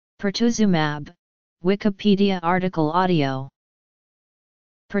Pertuzumab, Wikipedia article audio.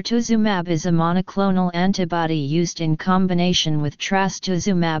 Pertuzumab is a monoclonal antibody used in combination with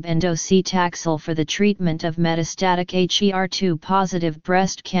trastuzumab and docetaxel for the treatment of metastatic HER2-positive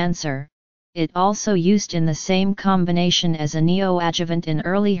breast cancer. It also used in the same combination as a neoadjuvant in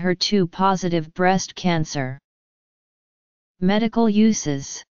early HER2-positive breast cancer. Medical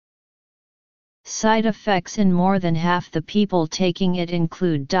uses. Side effects in more than half the people taking it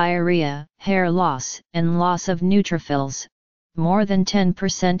include diarrhea, hair loss, and loss of neutrophils. More than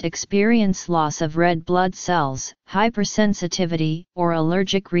 10% experience loss of red blood cells, hypersensitivity or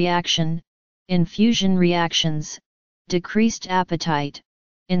allergic reaction, infusion reactions, decreased appetite,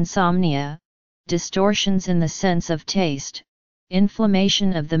 insomnia, distortions in the sense of taste,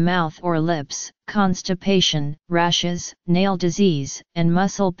 inflammation of the mouth or lips, constipation, rashes, nail disease, and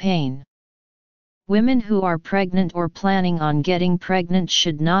muscle pain. Women who are pregnant or planning on getting pregnant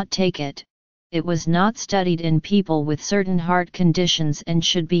should not take it. It was not studied in people with certain heart conditions and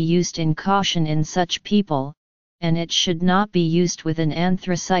should be used in caution in such people, and it should not be used with an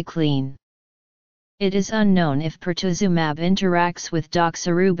anthracycline. It is unknown if pertuzumab interacts with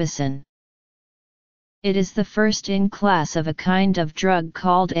doxorubicin. It is the first in class of a kind of drug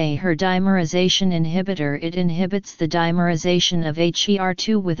called a HER dimerization inhibitor. It inhibits the dimerization of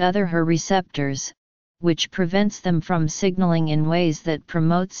HER2 with other HER receptors, which prevents them from signaling in ways that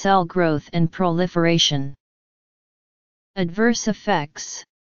promote cell growth and proliferation. Adverse effects.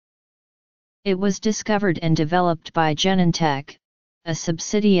 It was discovered and developed by Genentech, a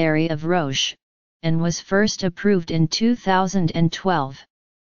subsidiary of Roche, and was first approved in 2012.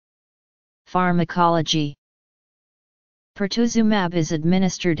 Pharmacology. Pertuzumab is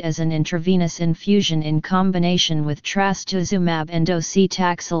administered as an intravenous infusion in combination with trastuzumab and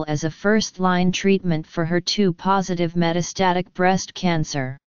docetaxel as a first-line treatment for HER2-positive metastatic breast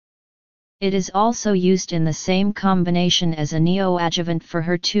cancer. It is also used in the same combination as a neoadjuvant for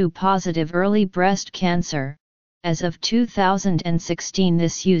HER2-positive early breast cancer. As of 2016,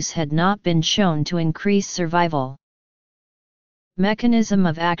 this use had not been shown to increase survival. Mechanism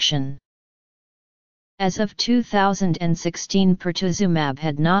of action. As of 2016, pertuzumab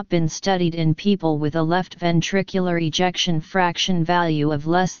had not been studied in people with a left ventricular ejection fraction value of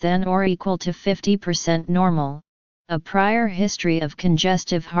less than or equal to 50% normal, a prior history of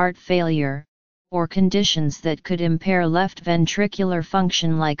congestive heart failure, or conditions that could impair left ventricular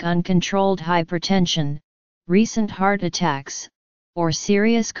function like uncontrolled hypertension, recent heart attacks, or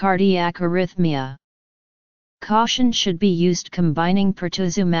serious cardiac arrhythmia. Caution should be used combining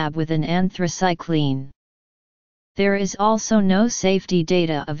pertuzumab with an anthracycline. There is also no safety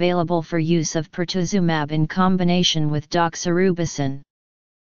data available for use of pertuzumab in combination with doxorubicin.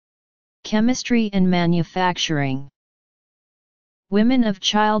 Chemistry and manufacturing. Women of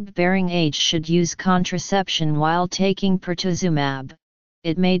childbearing age should use contraception while taking pertuzumab.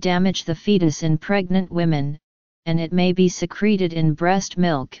 It may damage the fetus in pregnant women, and it may be secreted in breast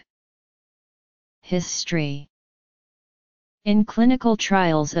milk. History. In clinical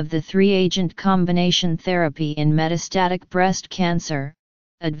trials of the three-agent combination therapy in metastatic breast cancer,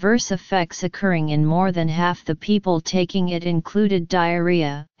 adverse effects occurring in more than half the people taking it included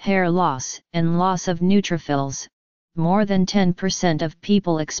diarrhea, hair loss, and loss of neutrophils. More than 10% of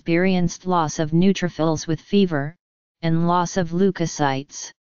people experienced loss of neutrophils with fever, and loss of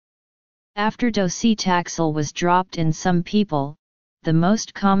leukocytes. After docetaxel was dropped in some people, the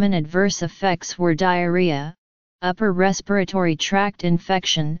most common adverse effects were diarrhea, upper respiratory tract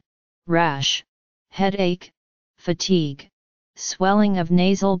infection, rash, headache, fatigue, swelling of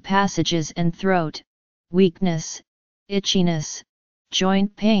nasal passages and throat, weakness, itchiness,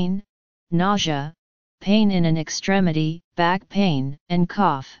 joint pain, nausea, pain in an extremity, back pain, and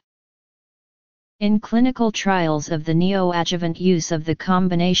cough. In clinical trials of the neoadjuvant use of the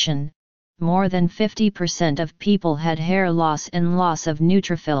combination, more than 50% of people had hair loss and loss of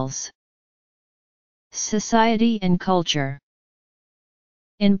neutrophils. Society and culture.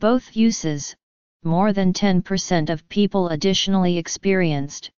 In both uses, more than 10% of people additionally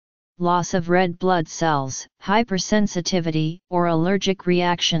experienced loss of red blood cells, hypersensitivity or allergic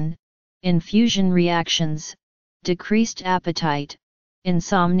reaction, infusion reactions, decreased appetite,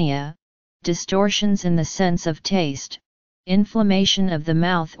 insomnia, distortions in the sense of taste, inflammation of the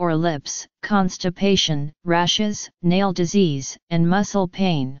mouth or lips, constipation, rashes, nail disease, and muscle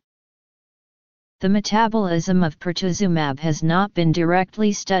pain. The metabolism of pertuzumab has not been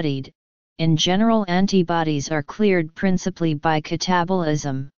directly studied. In general, antibodies are cleared principally by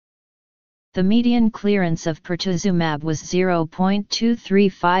catabolism. The median clearance of pertuzumab was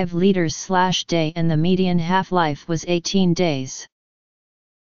 0.235 liters/day and the median half-life was 18 days.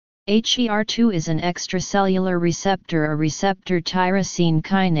 HER2 is an extracellular receptor, a receptor tyrosine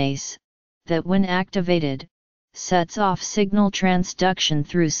kinase, that when activated, sets off signal transduction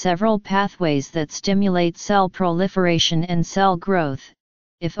through several pathways that stimulate cell proliferation and cell growth.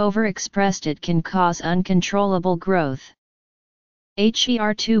 If overexpressed, it can cause uncontrollable growth.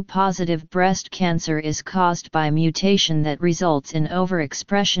 HER2 positive breast cancer is caused by mutation that results in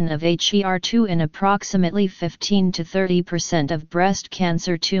overexpression of HER2 in approximately 15 to 30% of breast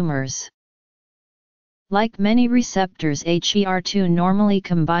cancer tumors. Like many receptors, HER2 normally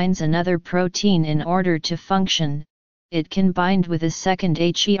combines another protein in order to function. It can bind with a second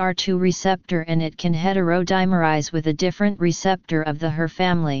HER2 receptor, and it can heterodimerize with a different receptor of the HER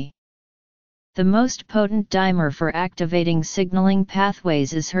family. The most potent dimer for activating signaling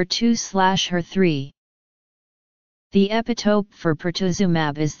pathways is HER2/HER3. The epitope for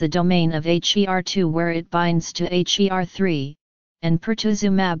Pertuzumab is the domain of HER2 where it binds to HER3, and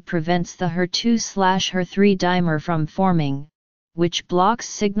Pertuzumab prevents the HER2/HER3 dimer from forming, which blocks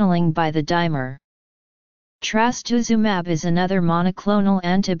signaling by the dimer. Trastuzumab is another monoclonal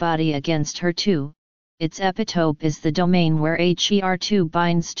antibody against HER2. Its epitope is the domain where HER2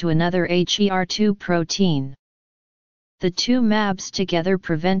 binds to another HER2 protein. The two mAbs together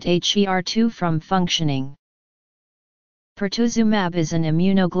prevent HER2 from functioning. Pertuzumab is an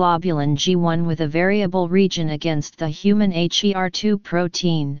immunoglobulin G1 with a variable region against the human HER2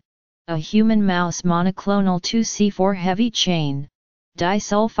 protein, a human mouse monoclonal 2C4 heavy chain,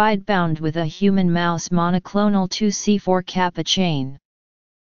 disulfide bound with a human mouse monoclonal 2C4 kappa chain.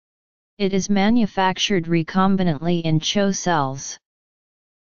 It is manufactured recombinantly in CHO cells.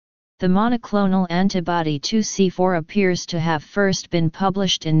 The monoclonal antibody 2C4 appears to have first been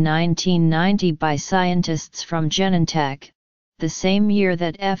published in 1990 by scientists from Genentech, the same year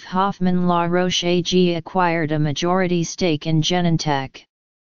that F. Hoffmann La Roche AG acquired a majority stake in Genentech.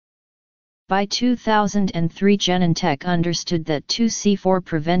 By 2003, Genentech understood that 2C4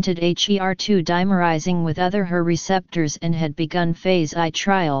 prevented HER2 dimerizing with other HER receptors and had begun phase I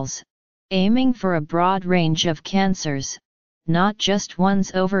trials, aiming for a broad range of cancers, not just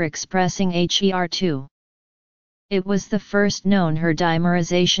ones overexpressing HER2. It was the first known HER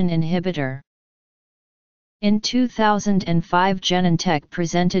dimerization inhibitor. In 2005, Genentech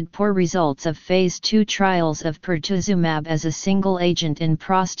presented poor results of phase II trials of Pertuzumab as a single agent in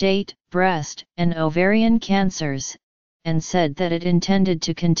prostate, breast, and ovarian cancers, and said that it intended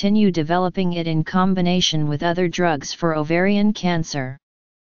to continue developing it in combination with other drugs for ovarian cancer.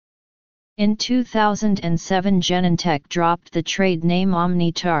 In 2007, Genentech dropped the trade name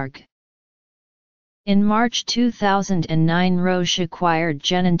Omnitarg. In March 2009, Roche acquired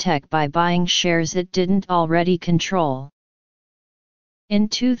Genentech by buying shares it didn't already control. In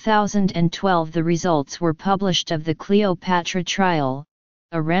 2012, the results were published of the Cleopatra trial,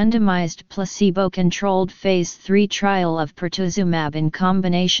 a randomized placebo-controlled phase III trial of Pertuzumab in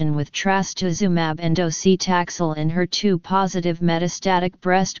combination with Trastuzumab and docetaxel in HER2-positive metastatic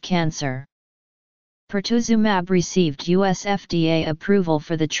breast cancer. Pertuzumab received US FDA approval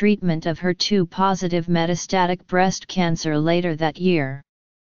for the treatment of HER2-positive metastatic breast cancer later that year.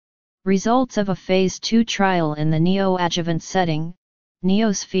 Results of a phase II trial in the neoadjuvant setting,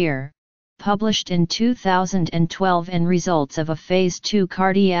 Neosphere, published in 2012, and results of a phase II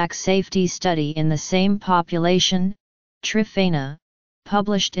cardiac safety study in the same population, Trifena,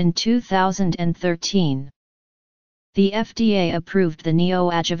 published in 2013. The FDA approved the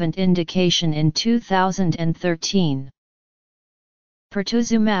neoadjuvant indication in 2013.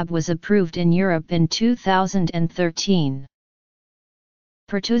 Pertuzumab was approved in Europe in 2013.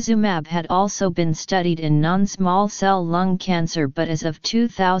 Pertuzumab had also been studied in non-small cell lung cancer, but as of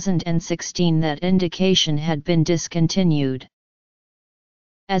 2016 that indication had been discontinued.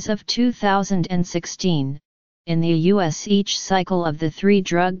 As of 2016, in the US, each cycle of the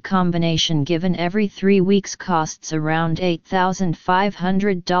 3-drug combination given every 3 weeks costs around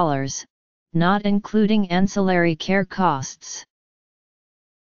 $8,500, not including ancillary care costs.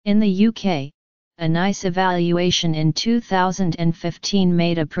 In the UK, a NICE evaluation in 2015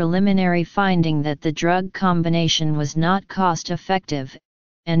 made a preliminary finding that the drug combination was not cost-effective,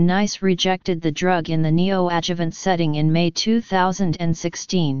 and NICE rejected the drug in the neoadjuvant setting in May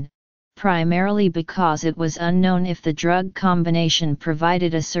 2016. Primarily because it was unknown if the drug combination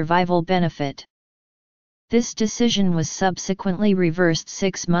provided a survival benefit. This decision was subsequently reversed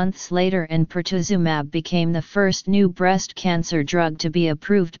 6 months later, and Pertuzumab became the first new breast cancer drug to be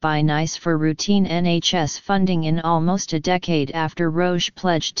approved by NICE for routine NHS funding in almost a decade after Roche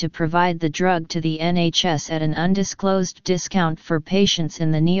pledged to provide the drug to the NHS at an undisclosed discount for patients in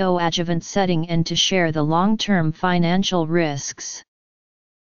the neoadjuvant setting and to share the long-term financial risks.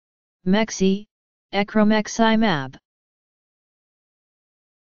 Mexi, Ecromeximab.